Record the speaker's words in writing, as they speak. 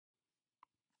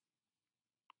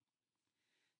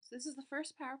So this is the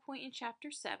first PowerPoint in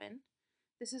Chapter 7.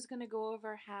 This is going to go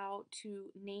over how to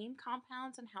name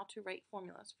compounds and how to write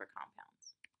formulas for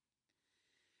compounds.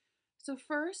 So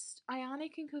first,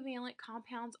 ionic and covalent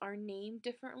compounds are named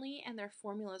differently and their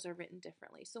formulas are written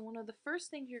differently. So one of the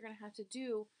first things you're going to have to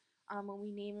do when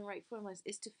we name and write formulas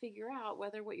is to figure out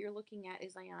whether what you're looking at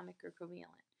is ionic or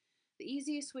covalent. The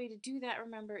easiest way to do that,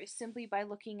 remember, is simply by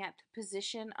looking at the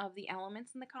position of the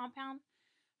elements in the compound.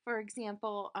 For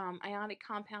example, ionic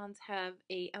compounds have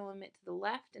an element to the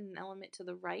left and an element to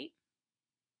the right.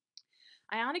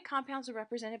 Ionic compounds are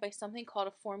represented by something called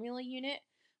a formula unit,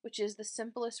 which is the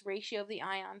simplest ratio of the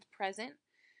ions present.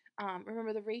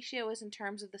 Remember, the ratio is in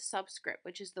terms of the subscript,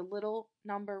 which is the little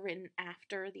number written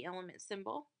after the element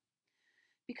symbol.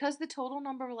 Because the total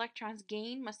number of electrons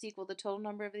gained must equal the total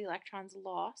number of the electrons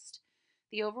lost,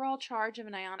 the overall charge of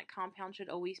an ionic compound should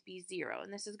always be 0,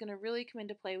 and this is going to really come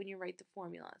into play when you write the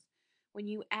formulas. When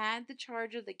you add the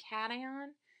charge of the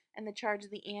cation and the charge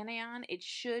of the anion, it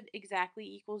should exactly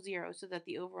equal 0 so that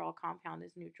the overall compound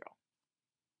is neutral.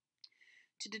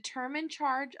 To determine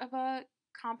charge of a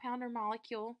compound or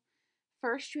molecule,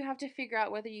 first you have to figure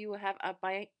out whether you have a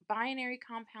binary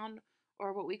compound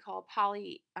or what we call a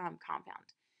poly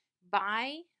compound.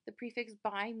 The prefix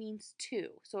bi means 2.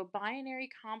 So a binary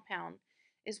compound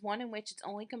is one in which it's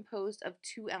only composed of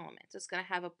 2 elements. It's going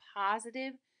to have a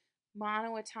positive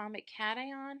monoatomic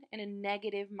cation and a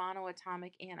negative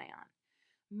monoatomic anion.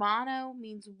 Mono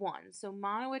means 1. So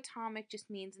monoatomic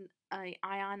just means an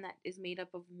ion that is made up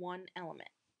of 1 element.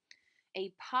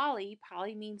 A poly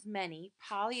means many.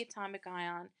 Polyatomic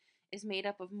ion is made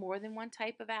up of more than one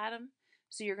type of atom.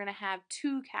 So you're going to have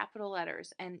 2 capital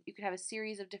letters, and you could have a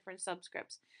series of different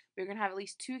subscripts. But you're going to have at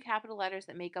least 2 capital letters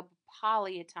that make up a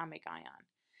polyatomic ion.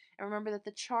 And remember that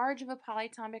the charge of a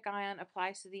polyatomic ion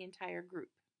applies to the entire group.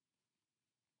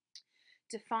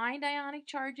 To find ionic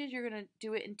charges, you're going to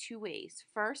do it in 2 ways.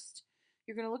 First,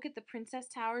 you're going to look at the Princess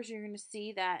Towers. You're going to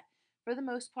see that, for the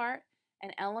most part,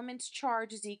 an element's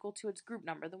charge is equal to its group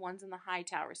number, the ones in the high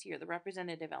towers here, the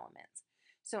representative elements.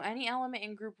 So any element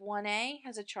in group 1A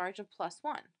has a charge of plus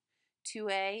 1,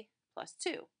 2A plus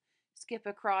 2. Skip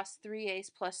across 3A's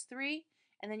plus 3,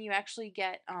 and then you actually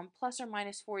get plus or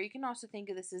minus 4. You can also think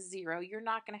of this as 0. You're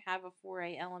not going to have a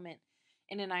 4A element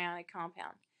in an ionic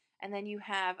compound. And then you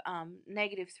have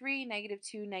negative 3, negative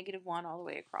 2, negative 1 all the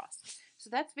way across.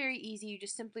 So that's very easy. You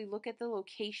just simply look at the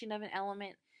location of an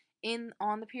element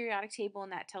on the periodic table,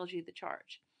 and that tells you the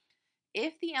charge.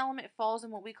 If the element falls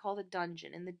in what we call the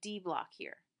dungeon, in the D block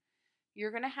here,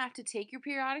 you're going to have to take your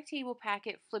periodic table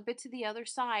packet, flip it to the other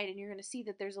side, and you're going to see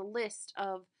that there's a list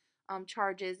of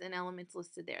charges and elements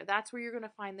listed there. That's where you're going to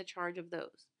find the charge of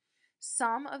those.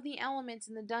 Some of the elements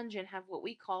in the dungeon have what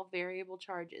we call variable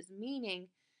charges, meaning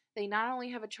they not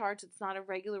only have a charge that's not a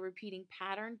regular repeating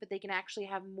pattern, but they can actually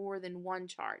have more than one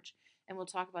charge, and we'll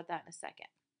talk about that in a second.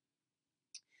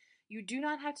 You do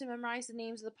not have to memorize the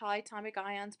names of the polyatomic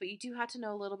ions, but you do have to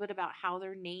know a little bit about how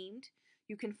they're named.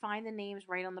 You can find the names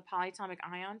right on the polyatomic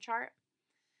ion chart.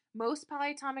 Most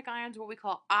polyatomic ions are what we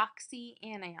call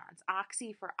oxyanions.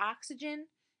 Oxy for oxygen,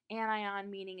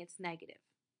 anion meaning it's negative.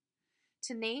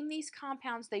 To name these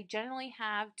compounds, they generally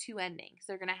have 2 endings.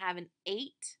 They're going to have an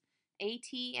ate,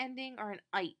 AT ending, or an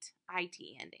ite, IT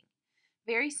ending.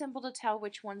 Very simple to tell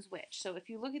which one's which. So if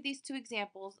you look at these 2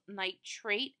 examples,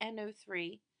 nitrate,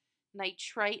 NO3,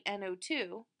 nitrite,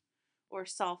 NO2, or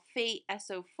sulfate,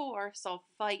 SO4,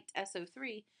 sulfite,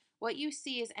 SO3, what you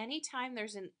see is anytime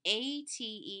there's an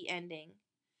ATE ending,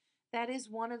 that is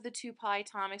one of the 2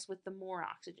 polyatomics with the more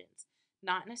oxygens.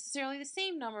 Not necessarily the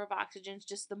same number of oxygens,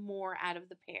 just the more out of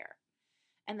the pair.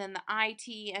 And then the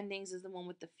ITE endings is the one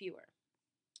with the fewer.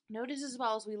 Notice as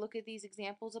well as we look at these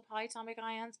examples of polyatomic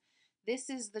ions, this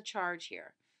is the charge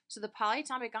here. So the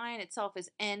polyatomic ion itself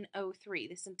is NO3.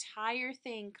 This entire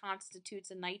thing constitutes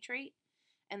a nitrate,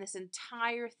 and this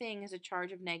entire thing has a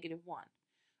charge of negative 1.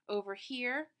 Over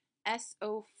here,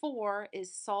 SO4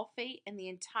 is sulfate, and the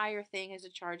entire thing has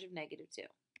a charge of negative 2.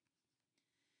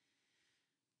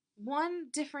 One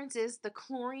difference is the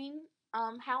chlorine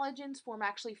halogens form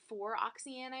actually 4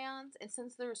 oxyanions, and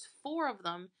since there's 4 of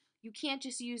them, you can't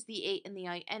just use the 8 and the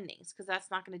I endings because that's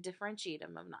not going to differentiate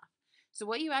them enough. So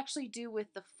what you actually do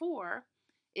with the 4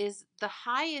 is the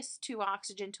highest 2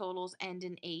 oxygen totals end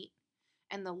in 8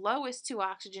 and the lowest 2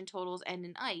 oxygen totals end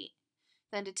in ite.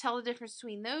 Then to tell the difference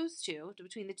between those two,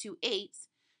 between the 2 8s,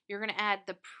 you're going to add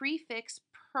the prefix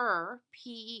per,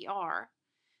 PER,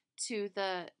 to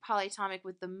the polyatomic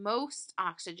with the most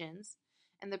oxygens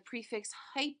and the prefix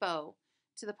hypo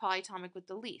to the polyatomic with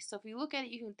the least. So if you look at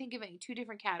it, you can think of it in 2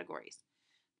 different categories.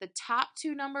 The top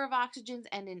 2 number of oxygens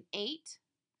end in 8.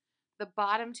 The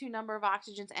bottom two number of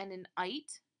oxygens end in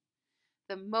ite.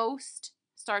 The most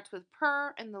starts with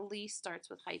per, and the least starts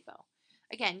with hypo.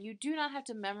 Again, you do not have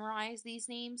to memorize these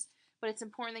names, but it's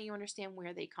important that you understand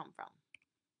where they come from.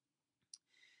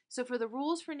 So for the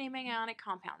rules for naming ionic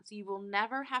compounds, you will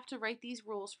never have to write these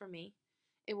rules for me.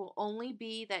 It will only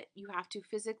be that you have to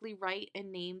physically write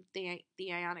and name the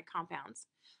ionic compounds.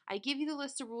 I give you the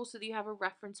list of rules so that you have a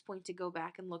reference point to go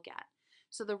back and look at.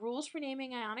 So the rules for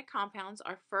naming ionic compounds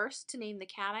are first to name the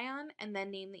cation and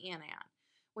then name the anion.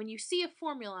 When you see a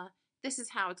formula, this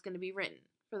is how it's going to be written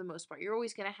for the most part. You're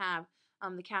always going to have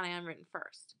the cation written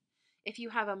first. If you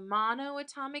have a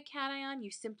monoatomic cation,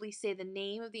 you simply say the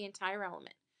name of the entire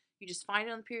element. You just find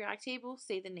it on the periodic table,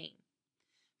 say the name.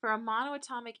 For a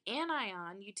monoatomic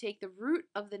anion, you take the root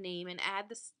of the name and add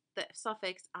the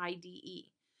suffix IDE.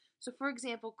 So for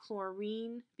example,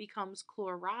 chlorine becomes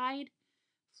chloride,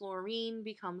 fluorine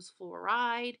becomes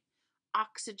fluoride,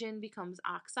 oxygen becomes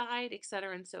oxide,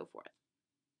 etc. and so forth.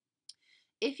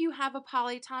 If you have a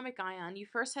polyatomic ion, you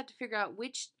first have to figure out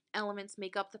which elements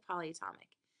make up the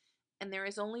polyatomic. And there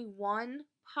is only one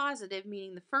positive,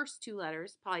 meaning the first two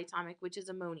letters, polyatomic, which is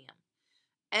ammonium.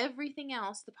 Everything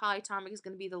else, the polyatomic, is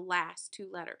going to be the last two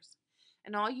letters.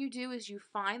 And all you do is you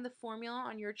find the formula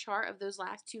on your chart of those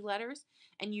last two letters,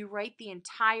 and you write the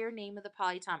entire name of the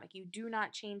polyatomic. You do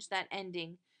not change that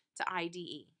ending to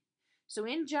IDE. So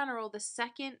in general, the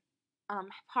second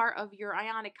part of your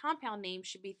ionic compound name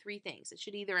should be three things. It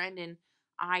should either end in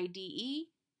IDE,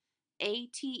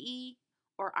 ATE,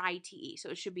 or ITE. So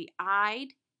it should be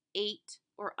IDE, ATE,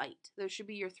 or ITE. Those should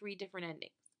be your three different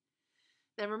endings.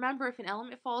 Then remember, if an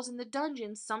element falls in the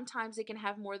dungeon, sometimes it can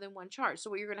have more than one charge. So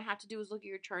what you're going to have to do is look at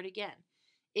your chart again.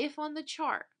 If on the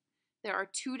chart there are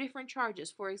two different charges,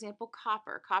 for example,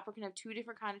 copper can have two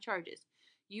different kind of charges,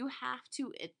 you have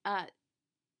to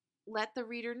let the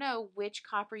reader know which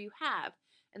copper you have.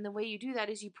 And the way you do that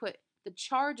is you put the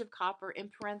charge of copper in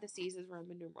parentheses as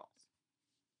Roman numerals.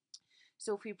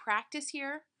 So if we practice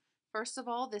here, first of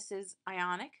all, this is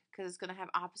ionic because it's going to have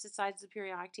opposite sides of the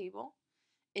periodic table.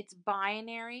 It's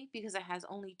binary because it has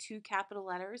only two capital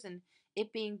letters, and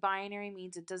it being binary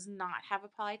means it does not have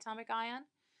a polyatomic ion.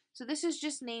 So this is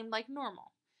just named like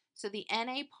normal. So the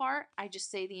Na part, I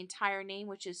just say the entire name,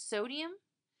 which is sodium,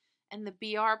 and the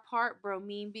Br part,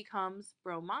 bromine, becomes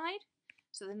bromide.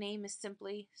 So the name is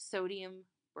simply sodium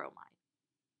bromide.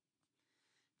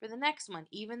 For the next one,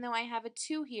 even though I have a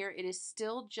 2 here, it is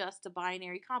still just a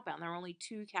binary compound. There are only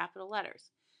two capital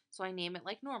letters. So I name it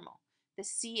like normal. The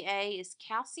Ca is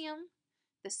calcium.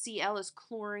 The Cl is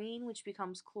chlorine, which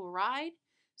becomes chloride.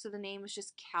 So the name is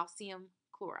just calcium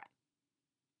chloride.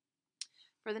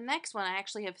 For the next one, I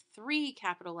actually have 3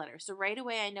 capital letters. So right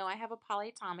away, I know I have a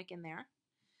polyatomic in there.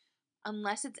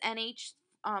 Unless it's NH4,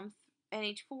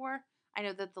 I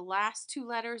know that the last 2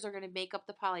 letters are going to make up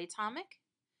the polyatomic.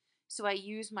 So I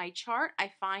use my chart.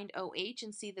 I find OH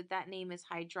and see that that name is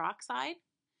hydroxide.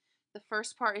 The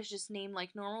first part is just named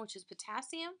like normal, which is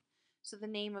potassium. So the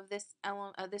name of this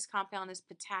compound is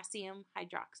potassium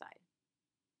hydroxide.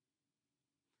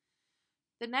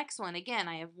 The next one, again,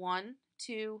 I have 1,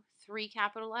 2, 3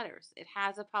 capital letters. It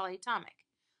has a polyatomic.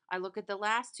 I look at the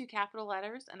last 2 capital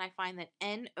letters and I find that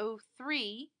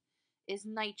NO3 is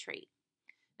nitrate.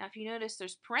 Now if you notice,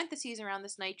 there's parentheses around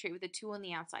this nitrate with a 2 on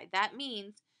the outside. That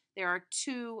means there are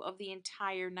 2 of the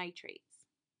entire nitrates.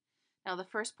 Now the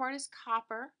first part is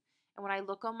copper. And when I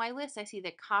look on my list, I see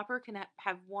that copper can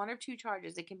have 1 or 2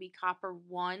 charges. It can be copper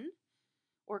 1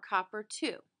 or copper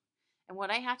 2. And what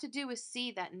I have to do is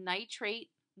see that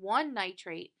one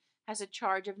nitrate has a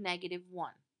charge of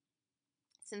 -1.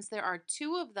 Since there are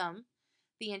 2 of them,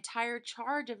 the entire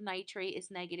charge of nitrate is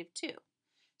 -2.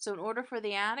 So in order for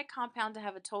the ionic compound to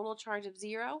have a total charge of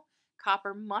 0,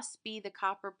 copper must be the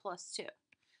copper plus 2.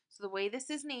 So the way this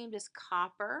is named is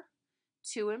copper,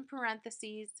 2 in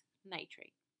parentheses,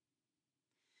 nitrate.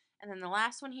 And then the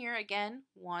last one here, again,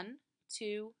 1,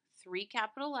 2, 3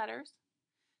 capital letters.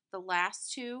 The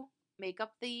last 2 make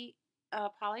up the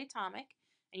polyatomic.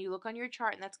 And you look on your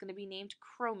chart, and that's going to be named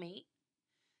chromate.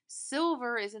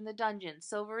 Silver is in the dungeon.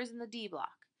 Silver is in the D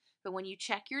block. But when you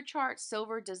check your chart,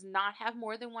 silver does not have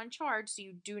more than 1 charge, so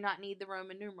you do not need the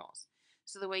Roman numerals.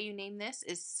 So the way you name this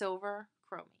is silver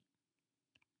chromate.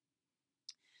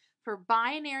 For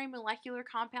binary molecular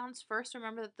compounds, first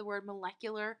remember that the word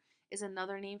molecular is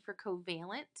another name for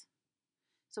covalent.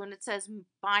 So when it says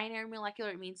binary molecular,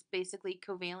 it means basically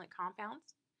covalent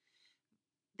compounds.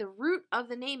 The root of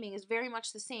the naming is very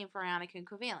much the same for ionic and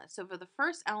covalent. So for the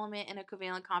first element in a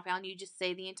covalent compound, you just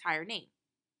say the entire name.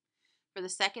 For the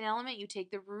second element, you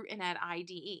take the root and add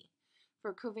IDE.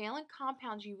 For covalent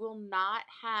compounds, you will not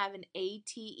have an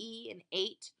ATE, an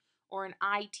 8, or an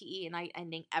ITE, an I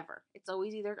ending ever. It's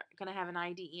always either going to have an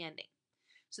IDE ending.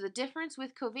 So the difference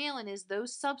with covalent is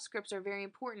those subscripts are very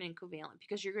important in covalent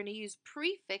because you're going to use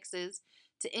prefixes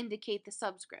to indicate the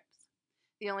subscripts.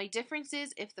 The only difference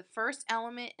is if the first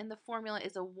element in the formula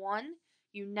is a 1,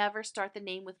 you never start the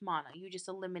name with mono. You just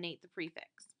eliminate the prefix.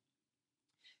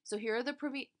 So here are the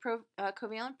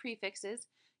covalent prefixes.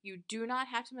 You do not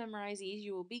have to memorize these.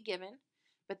 You will be given,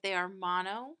 but they are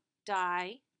mono,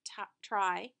 di,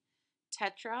 tri,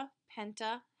 tetra,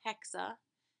 penta, hexa,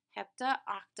 hepta,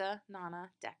 octa,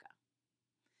 nona, deca.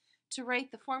 To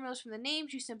write the formulas from the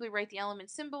names, you simply write the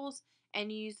element symbols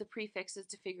and use the prefixes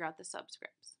to figure out the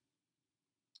subscripts.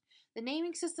 The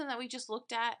naming system that we just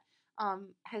looked at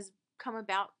has come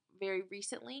about very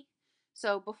recently.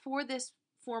 So before this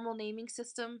formal naming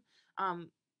system,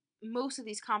 most of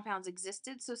these compounds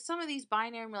existed. So some of these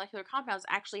binary molecular compounds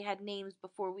actually had names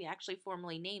before we actually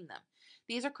formally named them.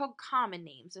 These are called common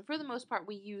names, and for the most part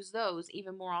we use those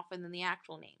even more often than the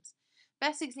actual names.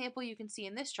 Best example you can see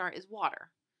in this chart is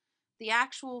water. The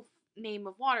actual name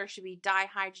of water should be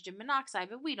dihydrogen monoxide,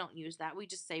 but we don't use that. We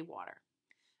just say water.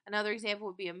 Another example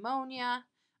would be ammonia,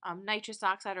 nitrous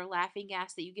oxide or laughing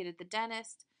gas that you get at the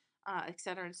dentist,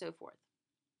 etc. and so forth.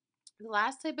 The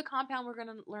last type of compound we're going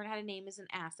to learn how to name is an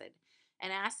acid.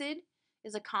 An acid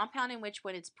is a compound in which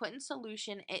when it's put in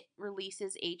solution, it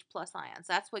releases H plus ions.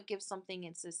 That's what gives something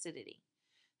its acidity.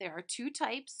 There are two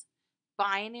types.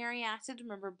 Binary acids,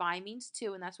 remember bi means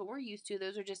 2, and that's what we're used to.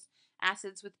 Those are just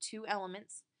acids with 2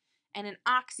 elements. And an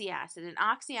oxyacid. An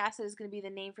oxyacid is going to be the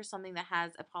name for something that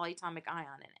has a polyatomic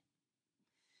ion in it.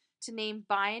 To name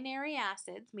binary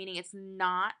acids, meaning it's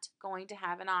not going to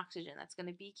have an oxygen, that's going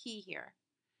to be key here.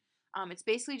 It's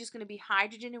basically just going to be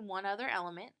hydrogen and one other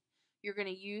element. You're going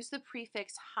to use the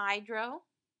prefix hydro.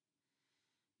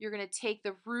 You're going to take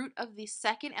the root of the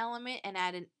second element and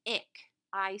add an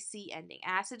IC ending.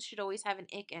 Acids should always have an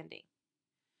ic ending.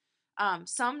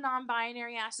 Some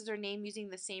non-binary acids are named using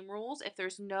the same rules. If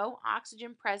there's no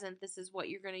oxygen present, this is what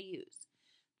you're going to use.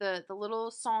 The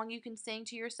little song you can sing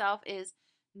to yourself is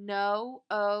no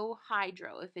O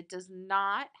hydro. If it does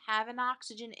not have an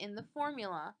oxygen in the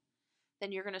formula,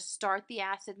 then you're going to start the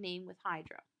acid name with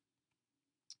hydro.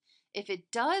 If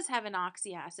it does have an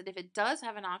oxyacid, if it does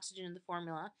have an oxygen in the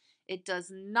formula, it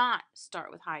does not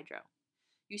start with hydro.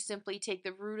 You simply take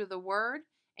the root of the word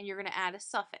and you're going to add a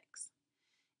suffix.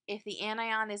 If the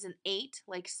anion is an 8,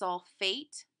 like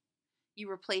sulfate, you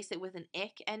replace it with an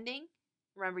ic ending.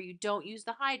 Remember, you don't use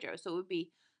the hydro, so it would be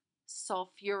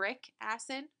sulfuric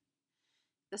acid.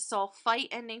 The sulfite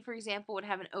ending, for example, would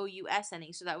have an OUS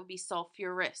ending, so that would be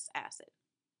sulfurous acid.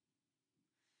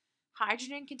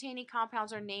 Hydrogen-containing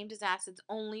compounds are named as acids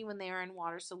only when they are in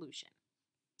water solution.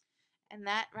 And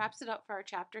that wraps it up for our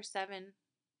Chapter 7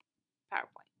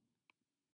 PowerPoint.